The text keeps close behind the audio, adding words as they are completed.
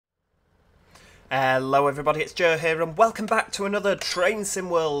Hello everybody, it's Joe here and welcome back to another Train Sim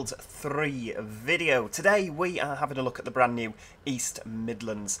World 3 video. Today we are having a look at the brand new East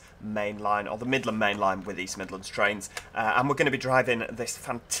Midlands Mainline, or the Midland Mainline with East Midlands Trains, and we're going to be driving this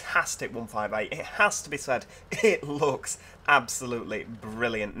fantastic 158. It has to be said, it looks absolutely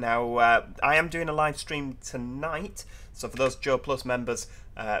brilliant. Now, I am doing a live stream tonight, so for those Joe Plus members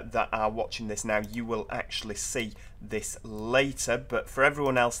that are watching this now, you will actually see this later, but for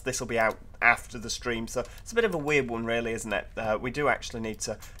everyone else this will be out after the stream, so it's a bit of a weird one really, isn't it? We do actually need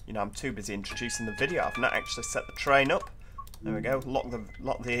to, I'm too busy introducing the video. I've not actually set the train up. There we go, lock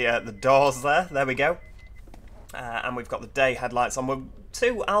the doors there we go. And we've got the day headlights on. We're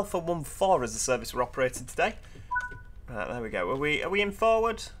 2 Alpha 14 as the service we're operating today. There we go. Are we in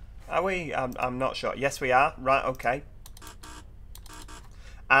forward? Are we? I'm not sure. Yes we are. Right, okay.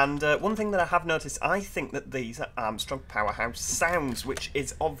 And one thing that I have noticed, I think that these are Armstrong Powerhouse sounds, which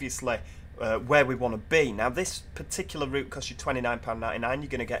is obviously where we want to be. Now, this particular route costs you £29.99. You're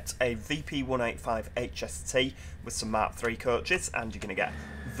going to get a VP185 HST with some Mark III coaches, and you're going to get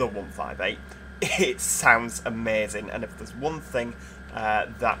the 158. It sounds amazing, and if there's one thing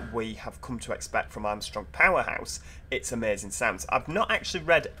that we have come to expect from Armstrong Powerhouse, it's amazing sounds. I've not actually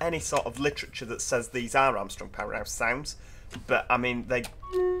read any sort of literature that says these are Armstrong Powerhouse sounds, but I mean, they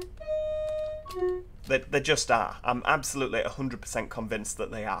just are. I'm absolutely 100% convinced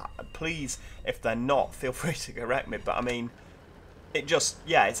that they are. Please, if they're not, feel free to correct me, but I mean, it just,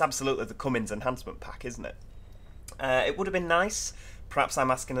 yeah, it's absolutely the Cummins enhancement pack, isn't it? It would have been nice, perhaps I'm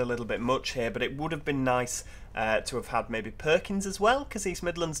asking a little bit much here, but it would have been nice to have had maybe Perkins as well, because East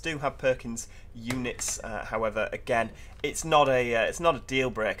Midlands do have Perkins units. However, again, it's not a deal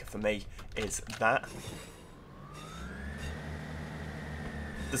breaker for me, is that.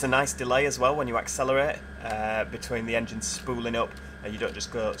 There's a nice delay as well when you accelerate between the engines spooling up. You don't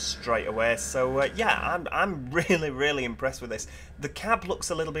just go straight away. So yeah, I'm really impressed with this. The cab looks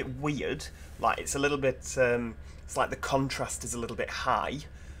a little bit weird. Like it's a little bit. It's like the contrast is a little bit high.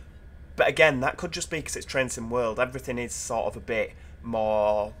 But again, that could just be because it's Train Sim World. Everything is sort of a bit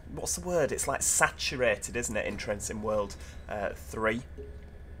more. What's the word? It's like saturated, isn't it, in Train Sim World 3?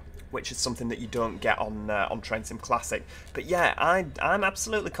 Which is something that you don't get on Train Sim Classic. But yeah, I'm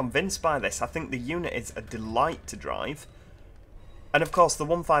absolutely convinced by this. I think the unit is a delight to drive. And of course, the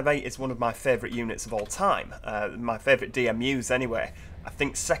 158 is one of my favourite units of all time. My favourite DMUs anyway. I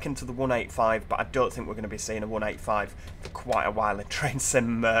think second to the 185, but I don't think we're going to be seeing a 185 for quite a while in Train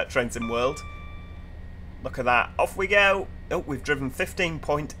Sim World. Look at that. Off we go. Oh, we've driven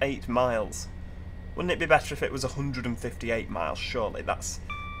 15.8 miles. Wouldn't it be better if it was 158 miles? Surely that's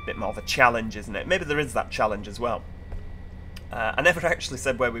bit more of a challenge, isn't it? Maybe there is that challenge as well. I never actually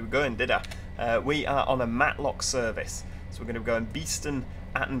said where we were going, did I? We are on a Matlock service, so we're going to be going Beeston,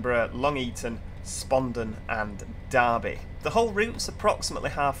 Attenborough, Long Eaton, Spondon and Derby. The whole route's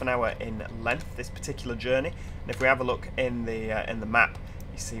approximately half an hour in length, this particular journey, and if we have a look in the map,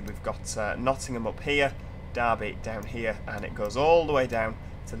 you see we've got Nottingham up here, Derby down here, and it goes all the way down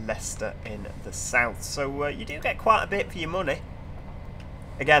to Leicester in the south, so you do get quite a bit for your money.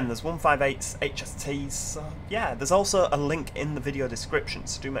 Again, there's 158s, HSTs, so yeah, there's also a link in the video description,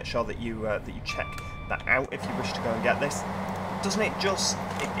 so do make sure that you check that out if you wish to go and get this. Doesn't it just,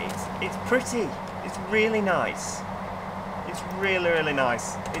 it's pretty, it's really nice, it's really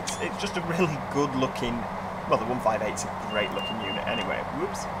nice, it's just a really good looking, well the 158's a great looking unit anyway,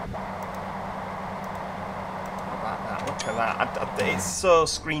 whoops. How about that, look at that, it's so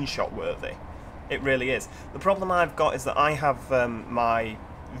screenshot worthy. It really is. The problem I've got is that I have my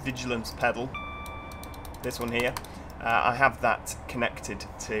vigilance pedal, this one here, I have that connected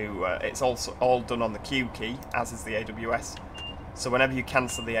to, it's also all done on the Q key, as is the AWS. So whenever you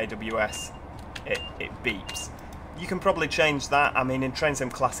cancel the AWS, it beeps. You can probably change that. I mean, in Train Sim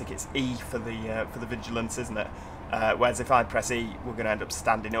Classic, it's E for the vigilance, isn't it? Whereas if I press E, we're going to end up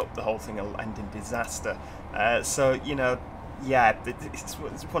standing up. The whole thing will end in disaster. So you know. Yeah, it's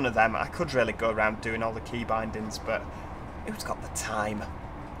one of them. I could really go around doing all the key bindings, but who's got the time?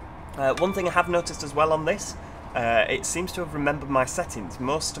 One thing I have noticed as well on this, it seems to have remembered my settings.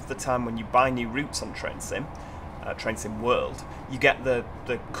 Most of the time when you buy new routes on Train Sim World, you get the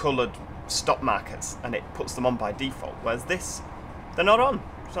coloured stop markers, and it puts them on by default, whereas this, they're not on.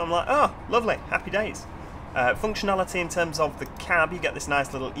 So I'm like, oh, lovely, happy days. Functionality in terms of the cab, you get this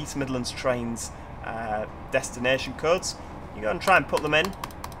nice little East Midlands Trains destination codes. You go and try and put them in,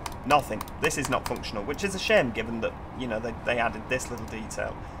 nothing. This is not functional, which is a shame given that, they added this little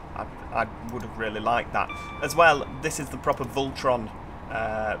detail. I would have really liked that. As well, this is the proper Voltron.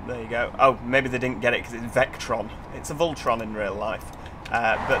 There you go. Oh, maybe they didn't get it because it's Vectron. It's a Voltron in real life.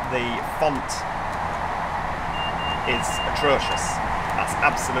 But the font is atrocious. That's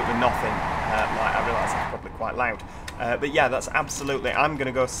absolutely nothing. Like, I realise that's probably quite loud. But yeah, that's absolutely... I'm going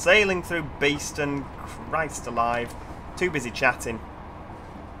to go sailing through Beeston. Christ alive. Too busy chatting.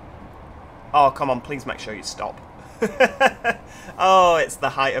 Oh, come on, please make sure you stop. Oh, it's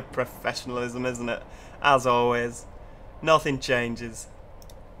the height of professionalism, isn't it? As always. Nothing changes.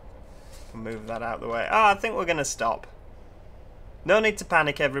 Move that out of the way. Oh, I think we're going to stop. No need to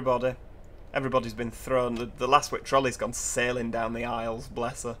panic, everybody. Everybody's been thrown. The last wick trolley's gone sailing down the aisles,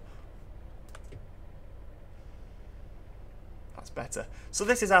 bless her. That's better. So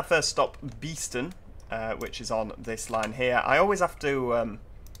this is our first stop, Beeston, which is on this line here. I always have to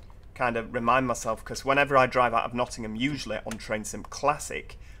kind of remind myself, because whenever I drive out of Nottingham, usually on Train Sim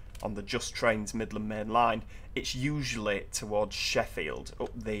Classic, on the Just Trains Midland Mainline, it's usually towards Sheffield,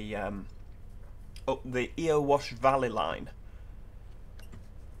 up the Eowash Valley line.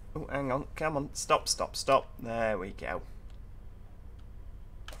 Oh, hang on, come on, stop, stop, stop. There we go.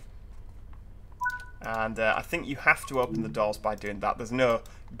 And I think you have to open the doors by doing that. There's no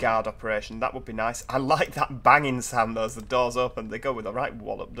guard operation. That would be nice. I like that banging sound though as the doors open. They go with a right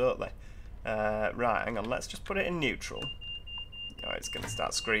wallop, don't they? Right, hang on, let's just put it in neutral. Oh, it's going to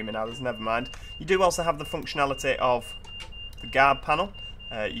start screaming now, never mind. You do also have the functionality of the guard panel.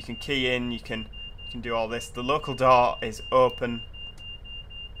 You can key in, you can do all this. The local door is open.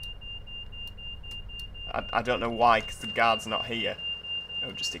 I don't know why, because the guard's not here.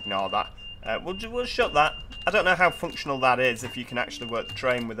 Oh, just ignore that. We'll shut that. I don't know how functional that is, if you can actually work the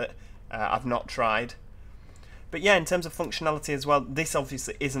train with it. I've not tried. But yeah, in terms of functionality as well, this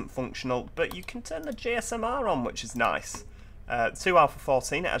obviously isn't functional, but you can turn the GSMR on, which is nice. 2 Alpha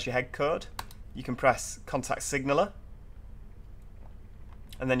 14, it has your head code. You can press contact signaller.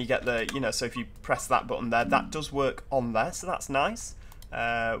 And then you get the, so if you press that button there, that does work on there, so that's nice.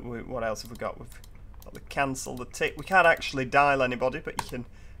 What else have we got? We've got the cancel, the tick. We can't actually dial anybody, but you can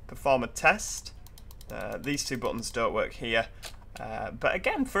perform a test. These 2 buttons don't work here. But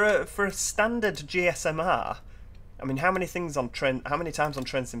again, for a standard GSMR, I mean, how many times on Train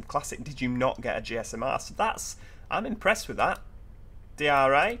Sim Classic did you not get a GSMR? So I'm impressed with that.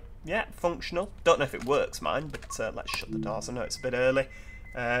 DRA, yeah, functional. Don't know if it works, mine, but let's shut the doors. I know it's a bit early.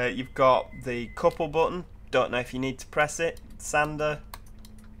 You've got the couple button. Don't know if you need to press it. Sander,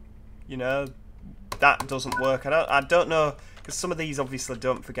 that doesn't work. I don't know, because some of these, obviously,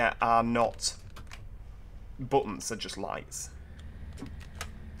 don't forget, are not buttons, they're just lights.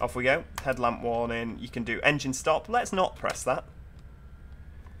 Off we go. Headlamp warning. You can do engine stop. Let's not press that.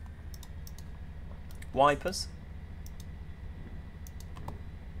 Wipers.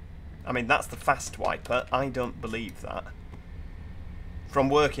 I mean, that's the fast wiper. I don't believe that. From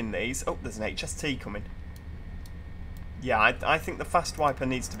working these... Oh, there's an HST coming. Yeah, I think the fast wiper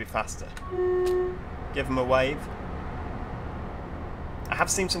needs to be faster. Give them a wave. I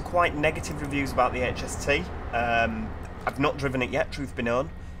have seen some quite negative reviews about the HST. I've not driven it yet, truth be known.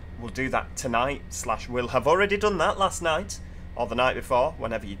 We'll do that tonight, / we'll have already done that last night, or the night before,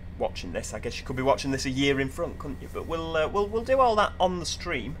 whenever you're watching this. I guess you could be watching this a year in front, couldn't you? But we'll do all that on the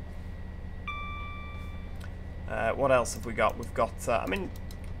stream. What else have we got? We've got, I mean,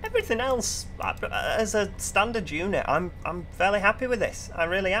 everything else, as a standard unit, I'm fairly happy with this. I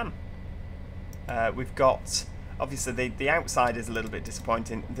really am. We've got, obviously, the outside is a little bit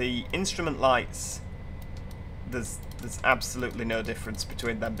disappointing. The instrument lights, there's absolutely no difference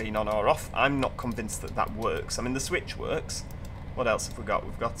between them being on or off. I'm not convinced that works. I mean, the switch works. What else have we got?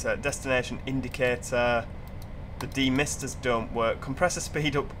 We've got a destination indicator. The demisters don't work. Compressor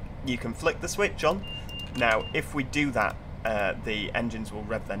speed up, you can flick the switch on. Now, if we do that, the engines will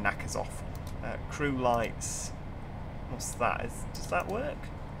rev their knackers off. Crew lights. What's that? Does that work?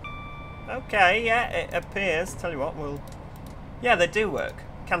 Okay, yeah, it appears. Tell you what, yeah, they do work.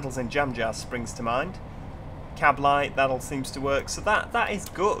 Candles in jam jars springs to mind. Cab light, that all seems to work. So that is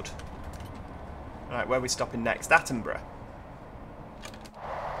good. Right, where are we stopping next? Attenborough.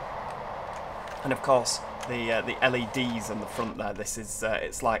 And of course, the LEDs on the front there. This is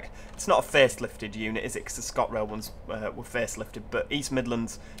it's not a facelifted unit, is it? Because the ScotRail ones were facelifted, but East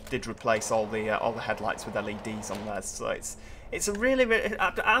Midlands did replace all the headlights with LEDs on there. So it's a really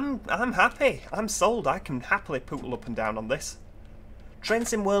I'm happy. I'm sold. I can happily pootle up and down on this. Train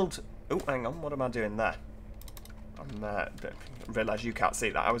Sim World. Oh, hang on. What am I doing there? I realise you can't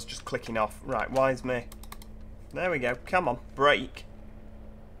see that. I was just clicking off. Right, wise me. There we go. Come on, brake.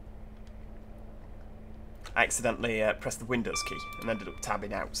 I accidentally pressed the Windows key and ended up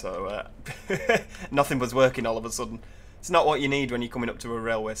tabbing out, so nothing was working all of a sudden. It's not what you need when you're coming up to a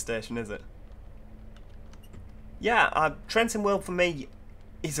railway station, is it? Yeah, Train Sim World for me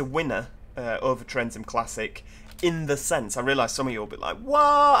is a winner over Train Sim Classic. in the sense, I realise some of you will be like,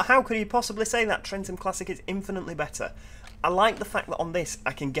 what? How could you possibly say that? Trentham Classic is infinitely better. I like the fact that on this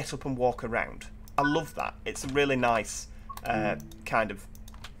I can get up and walk around. I love that. It's a really nice kind of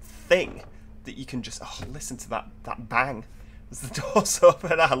thing that you can just, oh, listen to that bang as the door's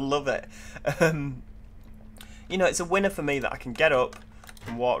open. I love it. You know, it's a winner for me that I can get up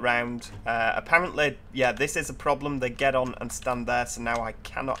and walk around. Apparently, yeah, this is a problem. They get on and stand there, so now I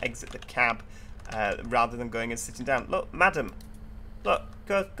cannot exit the cab rather than going and sitting down. Look, madam, look,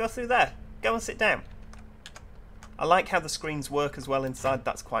 go through there. Go and sit down. I like how the screens work as well inside.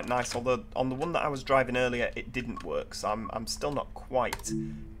 That's quite nice. Although on the one that I was driving earlier, it didn't work, so I'm still not quite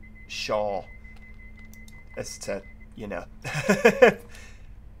sure as to, you know,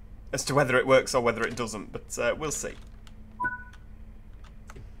 as to whether it works or whether it doesn't. But we'll see.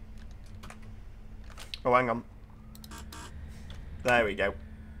 Oh, hang on. There we go.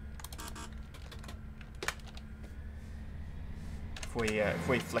 If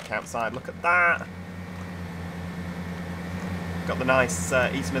we flick outside, look at that. Got the nice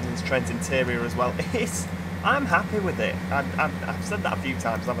East Midlands Trains interior as well. I'm happy with it. I've said that a few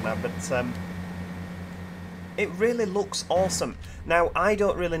times, haven't I? But it really looks awesome. Now, I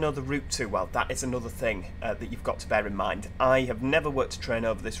don't really know the route too well. That is another thing that you've got to bear in mind. I have never worked a train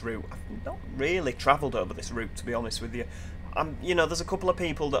over this route. I've not really travelled over this route, to be honest with you. You know, there's a couple of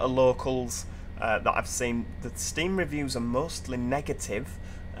people that are locals that I've seen. The Steam reviews are mostly negative.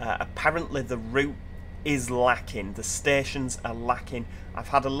 Apparently, the route is lacking. The stations are lacking. I've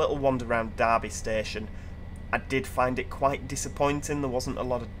had a little wander around Derby Station. I did find it quite disappointing. There wasn't a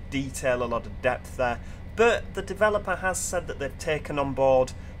lot of detail, a lot of depth there. But the developer has said that they've taken on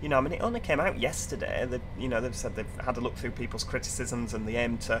board, you know, I mean, it only came out yesterday. They've said they've had a look through people's criticisms and they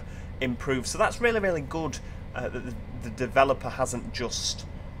aim to improve. So that's really, really good that the developer hasn't just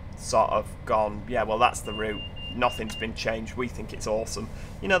sort of gone, yeah, well, that's the route. Nothing's been changed. We think it's awesome.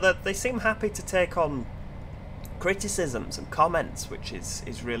 You know, they seem happy to take on criticisms and comments, which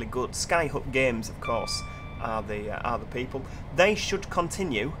is really good. Skyhook Games, of course, are the people. They should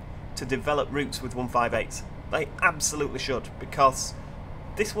continue to develop routes with 158s. They absolutely should, because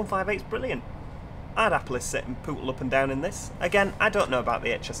this 158 is brilliant. I'd happily sit and pootle up and down in this. Again, I don't know about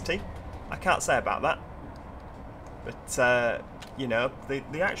the HST. I can't say about that. But, you know,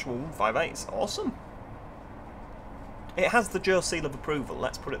 the actual 158 is awesome. It has the Joe seal of approval,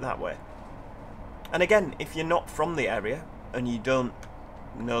 let's put it that way. And again, if you're not from the area and you don't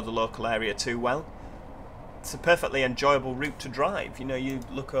know the local area too well, it's a perfectly enjoyable route to drive. You know, you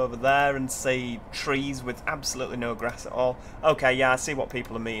look over there and see trees with absolutely no grass at all. Okay, yeah, I see what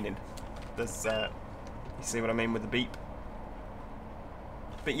people are meaning. There's, you see what I mean with the beep?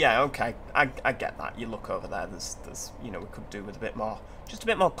 But yeah, okay, I get that. You look over there, there's, you know, we could do with a bit more, just a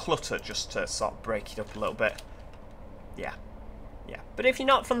bit more clutter, just to sort of break it up a little bit. Yeah, yeah. But if you're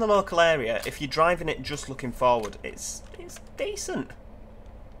not from the local area, if you're driving it just looking forward, it's decent.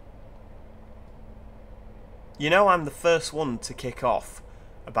 You know, I'm the first one to kick off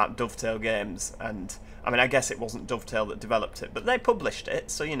about Dovetail Games, and I mean, I guess it wasn't Dovetail that developed it, but they published it,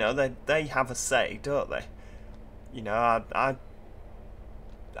 so you know, they have a say, don't they? You know,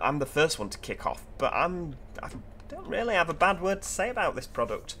 I'm the first one to kick off, but I don't really have a bad word to say about this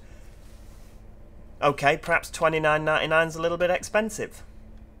product. Okay, perhaps $29.99 is a little bit expensive.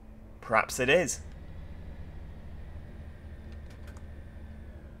 Perhaps it is.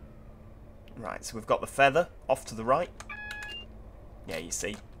 Right, so we've got the feather off to the right. Yeah, you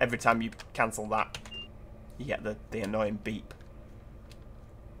see, every time you cancel that, you get the annoying beep.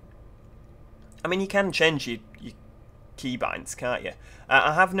 I mean, you can change your keybinds, can't you?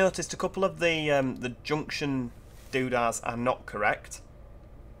 I have noticed a couple of the junction doodahs are not correct.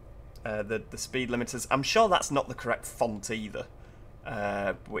 The speed limiters. I'm sure that's not the correct font either,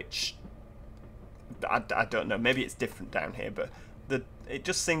 which I don't know. Maybe it's different down here, but it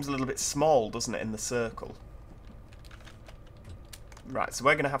just seems a little bit small, doesn't it, in the circle? Right, so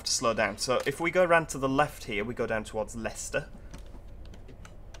we're going to have to slow down. So if we go around to the left here, we go down towards Leicester.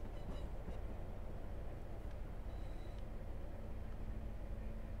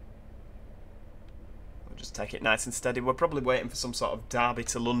 We'll just take it nice and steady. We're probably waiting for some sort of Derby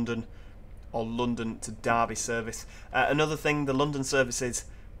to London or London to Derby service. Another thing, the London services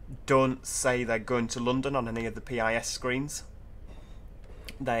don't say they're going to London on any of the PIS screens.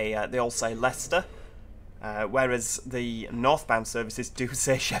 They all say Leicester, whereas the northbound services do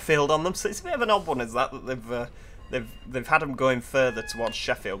say Sheffield on them. So it's a bit of an odd one, is that they've had them going further towards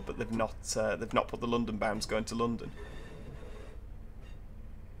Sheffield, but they've not put the London bounds going to London.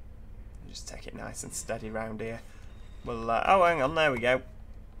 Just take it nice and steady round here. Well, oh, hang on, there we go.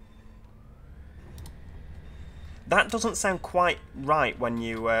 That doesn't sound quite right when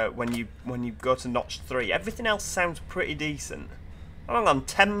you go to notch 3. Everything else sounds pretty decent. Oh, hang on,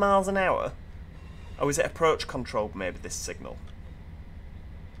 10 miles an hour? Oh, is it approach controlled maybe, this signal?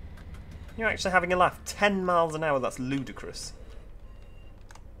 You're actually having a laugh. 10 miles an hour, that's ludicrous.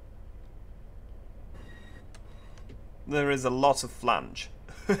 There is a lot of flange.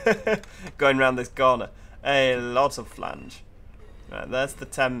 Going round this corner. A lot of flange. Right, there's the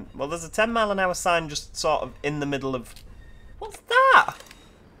 10... Well, there's a 10 mile an hour sign just sort of in the middle of... What's that?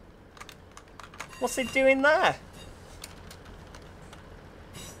 What's it doing there?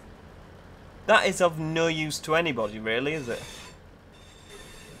 That is of no use to anybody, really, is it?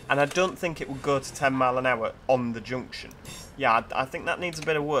 And I don't think it would go to 10 mile an hour on the junction. Yeah, I think that needs a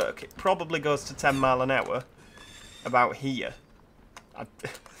bit of work. It probably goes to 10 mile an hour about here.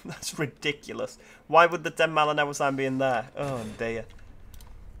 That's ridiculous. Why would the 10 mile an hour sign be in there? Oh dear.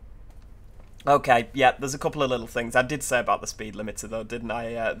 Okay, yeah, there's a couple of little things. I did say about the speed limiter though, didn't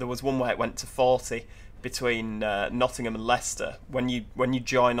I? There was one where it went to 40 between Nottingham and Leicester. When you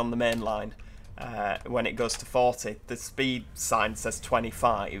join on the main line, when it goes to 40, the speed sign says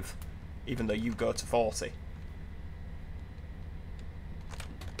 25, even though you go to 40.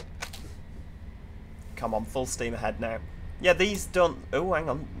 Come on, full steam ahead now. Yeah, these don't... Oh, hang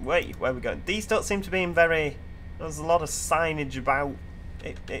on. Wait, where are we going? These don't seem to be in very... There's a lot of signage about...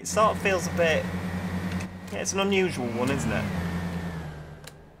 It sort of feels a bit... Yeah, it's an unusual one, isn't it?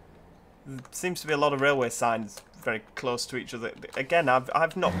 There seems to be a lot of railway signs very close to each other. Again,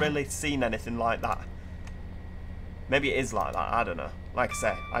 I've not really seen anything like that. Maybe it is like that, I don't know. Like I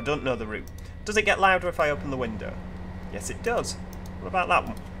say, I don't know the route. Does it get louder if I open the window? Yes, it does. What about that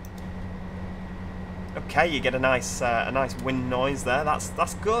one? Okay, you get a nice wind noise there.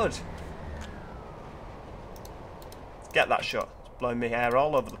 That's good. Let's get that shot. It's blowing me hair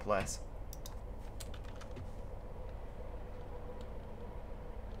all over the place.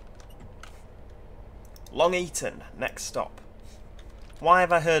 Long Eaton, next stop. Why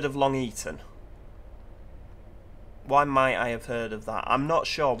have I heard of Long Eaton? Why might I have heard of that? I'm not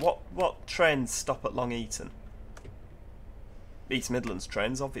sure. What trains stop at Long Eaton? East Midlands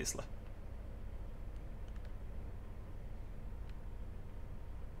Trains, obviously.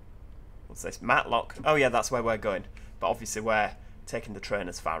 What's this? Matlock? Oh yeah, that's where we're going. But obviously we're taking the train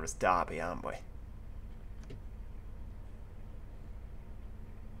as far as Derby, aren't we?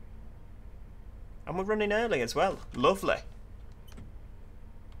 And we're running early as well. Lovely.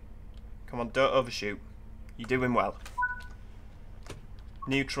 Come on, don't overshoot. You're doing well.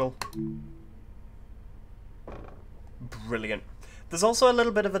 Neutral. Brilliant. There's also a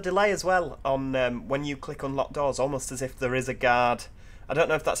little bit of a delay as well on when you click unlock doors, almost as if there is a guard. I don't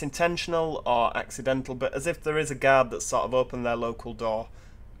know if that's intentional or accidental, but as if there is a guard that's sort of opened their local door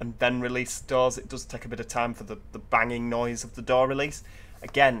and then released doors. It does take a bit of time for the banging noise of the door release.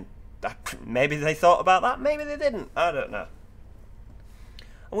 Again, maybe they thought about that, maybe they didn't. I don't know.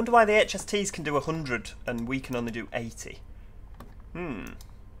 I wonder why the HSTs can do 100 and we can only do 80.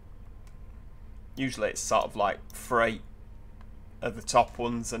 Usually it's sort of like freight are the top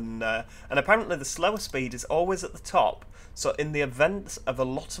ones, and apparently the slower speed is always at the top. So in the event of a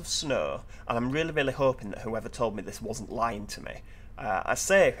lot of snow, and I'm really, really hoping that whoever told me this wasn't lying to me. I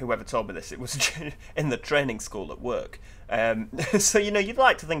say whoever told me this, it was in the training school at work. So, you know, you'd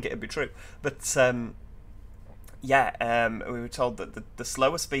like to think it'd be true. But, yeah, we were told that the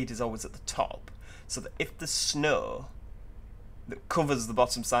slower speed is always at the top. So that if there's snow that covers the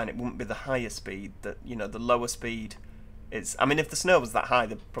bottom sign, it wouldn't be the higher speed, that, you know, the lower speed... I mean, if the snow was that high,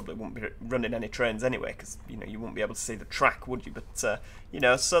 they probably wouldn't be running any trains anyway, because, you know, you wouldn't be able to see the track, would you? But, you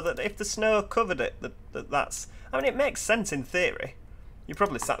know, so that if the snow covered it, that's... I mean, it makes sense in theory. You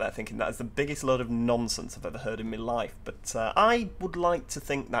probably sat there thinking that is the biggest load of nonsense I've ever heard in my life, but I would like to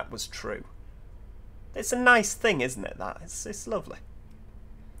think that was true. It's a nice thing, isn't it, that? It's lovely.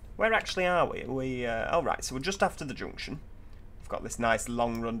 Where actually are we? Oh, right, so we're just after the junction. We've got this nice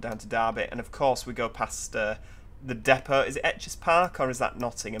long run down to Derby, and of course we go past... the depot. Is it Etches Park or is that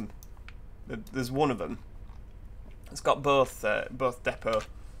Nottingham? There's one of them. It's got both depot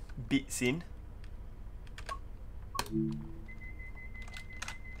bits in.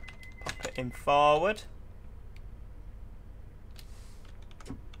 Pop it in forward.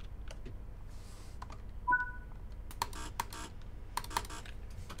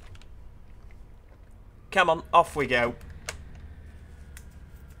 Come on, off we go.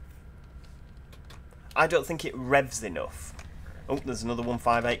 I don't think it revs enough. Oh, there's another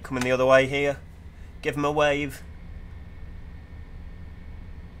 158 coming the other way here. Give him a wave.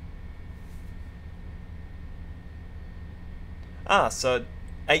 Ah, so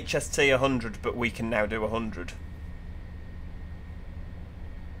HST 100, but we can now do 100.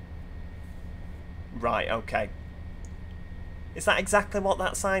 Right, okay. Is that exactly what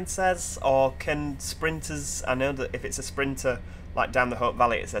that sign says? Or can sprinters... I know that if it's a sprinter, like down the Hope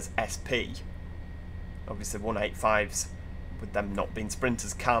Valley, it says SP. Obviously 185s, with them not being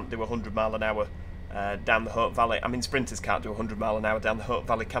sprinters, can't do 100 mile an hour down the Hope Valley. I mean, sprinters can't do 100 mile an hour down the Hope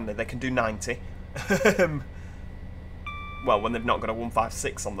Valley, can they? They can do 90. Well, when they've not got a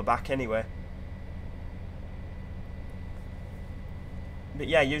 156 on the back anyway. But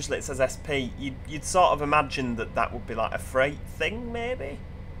yeah, usually it says SP. You'd sort of imagine that that would be like a freight thing, maybe?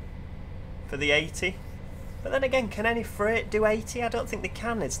 For the 80. But then again, can any freight do 80? I don't think they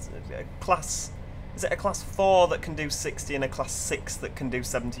can. Is it a class 4 that can do 60 and a class 6 that can do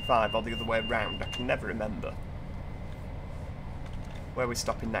 75, or the other way around? I can never remember. Where are we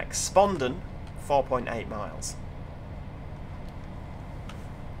stopping next? Spondon, 4.8 miles.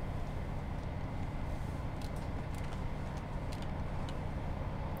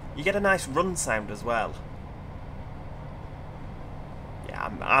 You get a nice run sound as well. Yeah,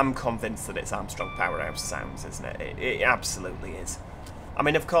 I'm convinced that it's Armstrong Powerhouse sounds, isn't it? It absolutely is. I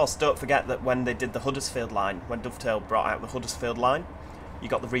mean, of course, don't forget that when they did the Huddersfield line, when Dovetail brought out the Huddersfield line, you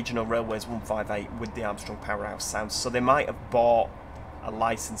got the Regional Railways 158 with the Armstrong Powerhouse sounds, so they might have bought a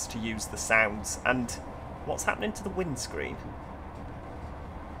licence to use the sounds. And what's happening to the windscreen?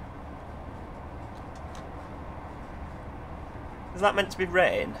 Is that meant to be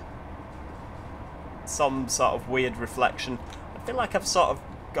rain? Some sort of weird reflection. I feel like I've sort of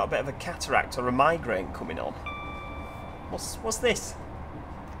got a bit of a cataract or a migraine coming on. What's this?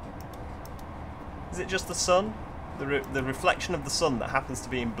 Is it just the sun? The reflection of the sun that happens to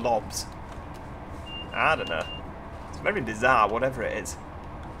be in blobs? I don't know. It's very bizarre, whatever it is.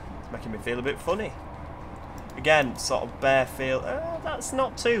 It's making me feel a bit funny. Again, sort of bare field. That's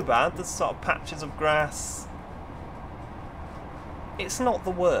not too bad. There's sort of patches of grass. It's not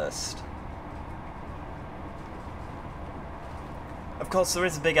the worst. Of course, there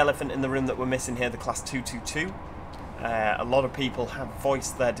is a big elephant in the room that we're missing here, the Class 222. A lot of people have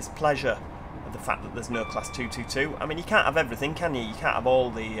voiced their displeasure at the fact that there's no Class 222. I mean, you can't have everything, can you? You can't have all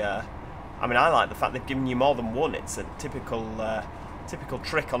the... I mean, I like the fact they've given you more than one. It's a typical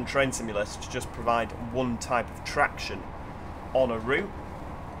trick on Train Simulator to just provide one type of traction on a route.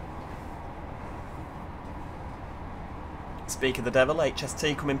 Speak of the devil,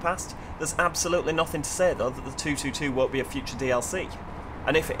 HST coming past. There's absolutely nothing to say, though, that the 222 won't be a future DLC.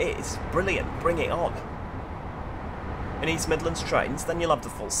 And if it is, brilliant, bring it on. In East Midlands Trains, then you'll have the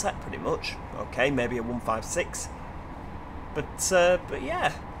full set, pretty much. Okay, maybe a 156. But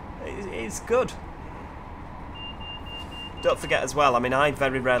yeah, it's good. Don't forget as well, I mean, I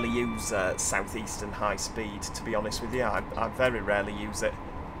very rarely use Southeastern High Speed, to be honest with you. I very rarely use it.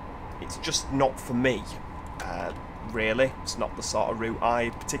 It's just not for me. Really, it's not the sort of route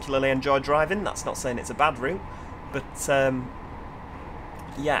I particularly enjoy driving. That's not saying it's a bad route, but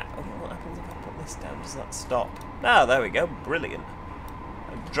yeah. What happens if I put this down? Does that stop? Ah, there we go. Brilliant.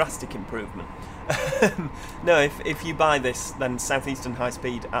 A drastic improvement. No, if you buy this, then Southeastern High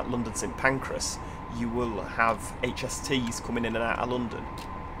Speed at London St Pancras, you will have HSTs coming in and out of London.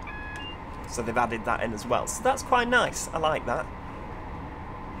 So they've added that in as well. So that's quite nice. I like that.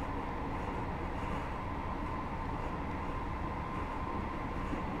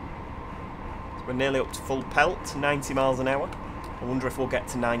 We're nearly up to full pelt, 90 miles an hour. I wonder if we'll get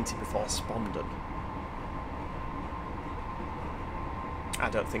to 90 before Spondon. I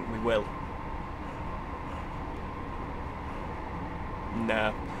don't think we will.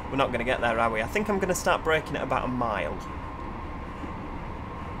 No, we're not going to get there, are we? I think I'm going to start braking at about a mile.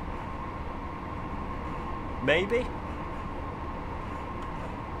 Maybe?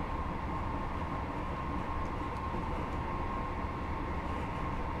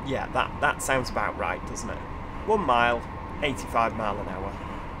 Yeah, that sounds about right, doesn't it? 1 mile, 85 mile an hour.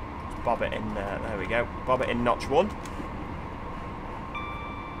 Just bob it in there. There we go. Bob it in notch 1.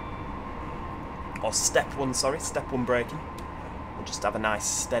 Or step 1, sorry. Step 1 braking. We'll just have a nice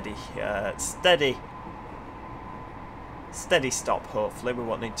steady stop, hopefully. We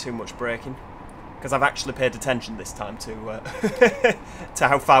won't need too much braking. Because I've actually paid attention this time to, to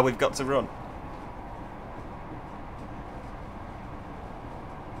how far we've got to run.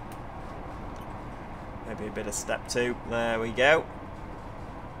 Maybe a bit of step 2. There we go.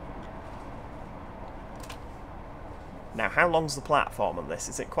 Now, how long's the platform on this?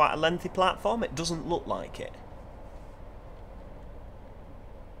 Is it quite a lengthy platform? It doesn't look like it.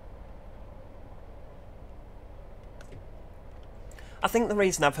 I think the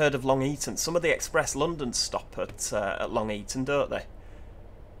reason I've heard of Long Eaton, some of the Express Londons stop at Long Eaton, don't they?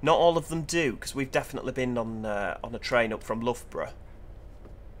 Not all of them do, because we've definitely been on a train up from Loughborough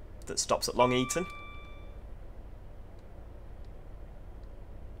that stops at Long Eaton.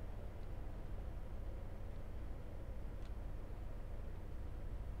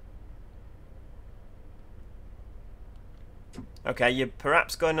 Okay, you're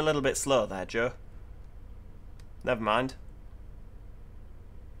perhaps going a little bit slow there, Joe. Never mind.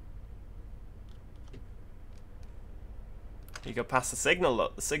 You go past the signal,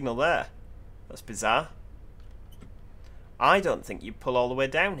 look, the signal there. That's bizarre. I don't think you'd pull all the way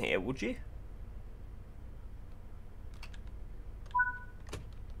down here, would you?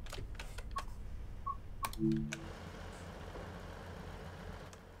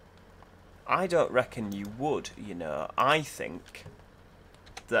 I don't reckon you would, you know. I think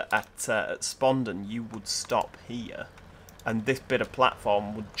that at Spondon you would stop here and this bit of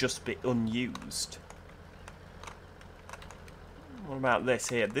platform would just be unused. What about this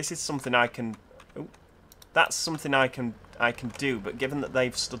here? This is something I can... Oh, that's something I can do, but given that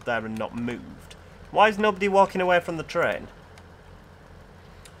they've stood there and not moved... Why is nobody walking away from the train?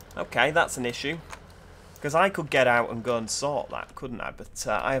 Okay, that's an issue. Because I could get out and go and sort that, couldn't I? But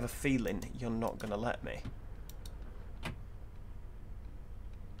I have a feeling you're not going to let me.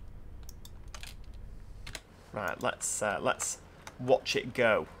 Right, let's watch it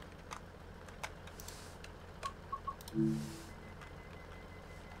go.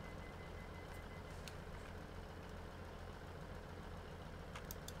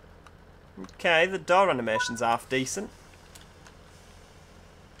 Okay, the door animation's half decent.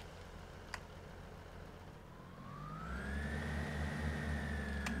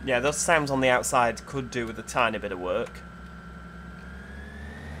 Yeah, those sounds on the outside could do with a tiny bit of work.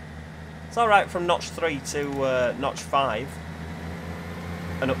 It's alright from notch 3 to notch 5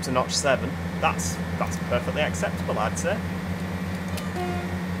 and up to notch 7. That's perfectly acceptable, I'd say.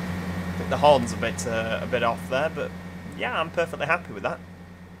 I think the horn's a bit off there, but yeah, I'm perfectly happy with that.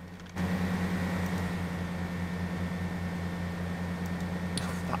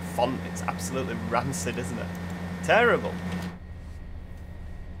 That font, it's absolutely rancid, isn't it? Terrible.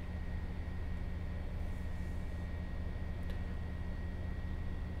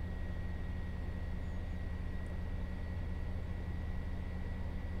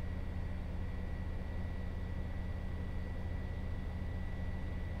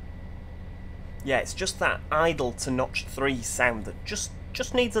 Yeah, it's just that idle to notch 3 sound that just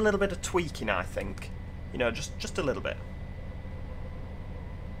needs a little bit of tweaking, I think. You know, just a little bit.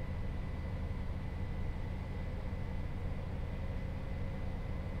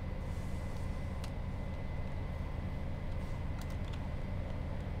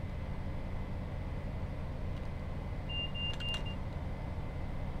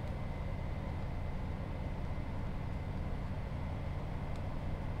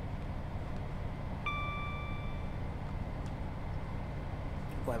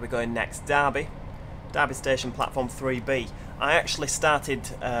 Where we're going next, Derby. Derby Station, platform 3B. I actually started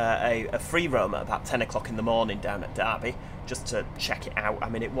a free roam at about 10 o'clock in the morning down at Derby, just to check it out. I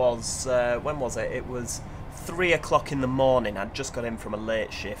mean, it was, when was it? It was 3 o'clock in the morning. I'd just got in from a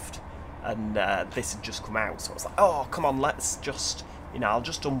late shift, and this had just come out. So I was like, oh, come on, let's just, you know, I'll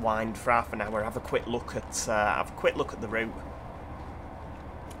just unwind for half an hour, have a quick look at the route.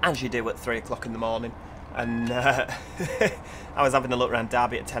 As you do at 3 o'clock in the morning. And I was having a look around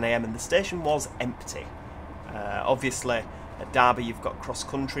Derby at 10 AM and the station was empty. Obviously, at Derby you've got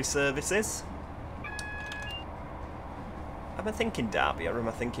cross-country services. Am I thinking Derby or am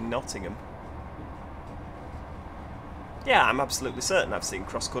I thinking Nottingham? Yeah, I'm absolutely certain I've seen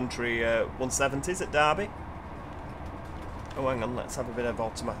cross-country 170s at Derby. Oh, hang on, let's have a bit of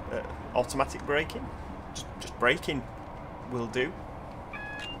automatic braking. Just braking will do.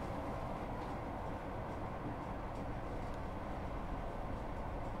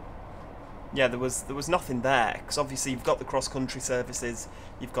 Yeah, there was nothing there, because obviously you've got the cross-country services,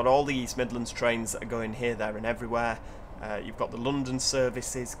 you've got all the East Midlands trains that are going here, there and everywhere, you've got the London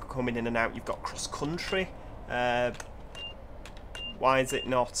services coming in and out, you've got cross-country. Why is it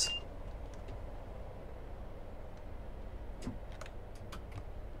not?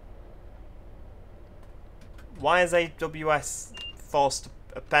 Why has AWS forced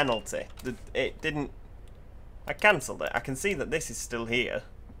a penalty? It didn't... I cancelled it. I can see that this is still here.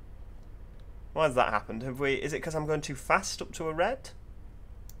 Why has that happened? Is it because I'm going too fast up to a red?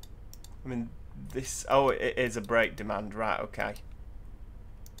 I mean, this... Oh, it is a brake demand. Right, okay.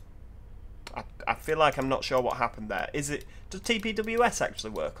 I feel like I'm not sure what happened there. Is it... Does TPWS actually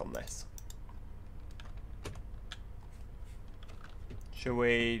work on this? Shall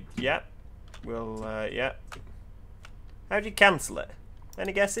we... Yeah. We'll... Yeah. How do you cancel it?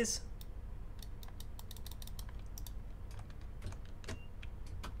 Any guesses?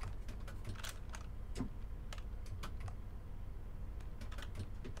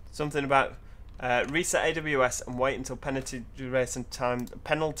 Something about reset AWS and wait until penalty duration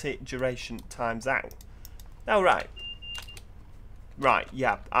times out. Oh, right. Right,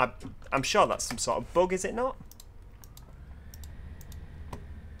 yeah, I'm sure that's some sort of bug, is it not?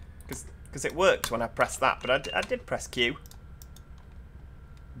 Because it worked when I pressed that, but I did press Q.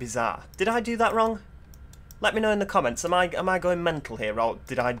 Bizarre. Did I do that wrong? Let me know in the comments. Am I going mental here, or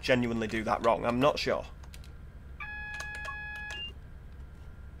did I genuinely do that wrong? I'm not sure.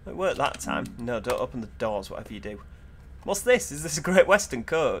 It worked that time. No, don't open the doors, whatever you do. What's this? Is this a Great Western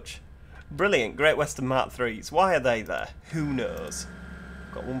coach? Brilliant, Great Western Mark 3s. Why are they there? Who knows?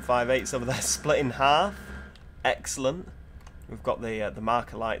 Got 158s over there split in half. Excellent. We've got the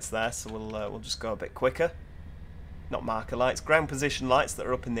marker lights there, so we'll just go a bit quicker. Not marker lights, ground position lights that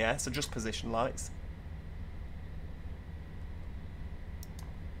are up in the air, so just position lights.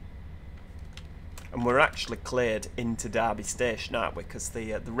 And we're actually cleared into Derby Station, aren't we? Because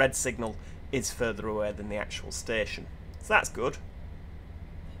the red signal is further away than the actual station. So that's good.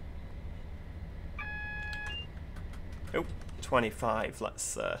 Oh, 25.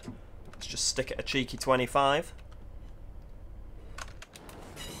 Let's just stick at a cheeky 25.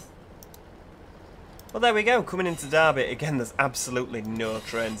 Well, there we go. Coming into Derby again. There's absolutely no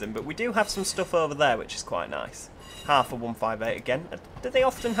trains in, but we do have some stuff over there, which is quite nice. Half of 158 again. Do they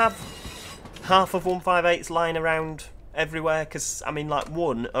often have half of 158s lying around everywhere? Because I mean, like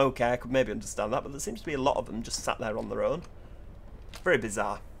one, okay, I could maybe understand that, but there seems to be a lot of them just sat there on their own. Very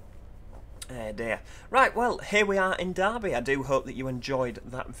bizarre. Oh dear. Right, well, here we are in Derby. I do hope that you enjoyed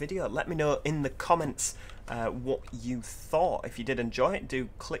that video. Let me know in the comments what you thought. If you did enjoy it, do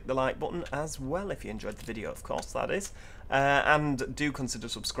click the like button as well if you enjoyed the video, of course, that is. And do consider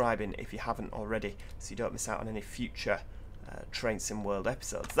subscribing if you haven't already, so you don't miss out on any future Train Sim World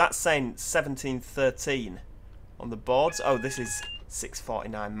episodes. That's saying 1713 on the boards. Oh, this is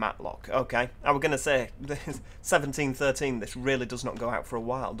 649 Matlock. Okay, I was going to say 1713. This really does not go out for a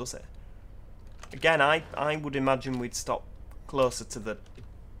while, does it? Again, I would imagine we'd stop closer to the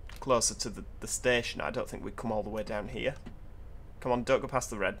station. I don't think we'd come all the way down here. Come on, don't go past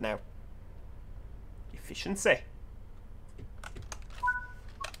the red now. Efficiency.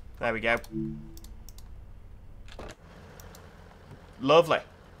 There we go. Lovely.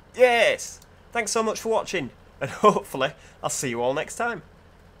 Yes! Thanks so much for watching, and hopefully I'll see you all next time.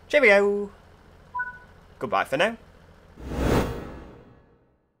 Cheerio! Goodbye for now.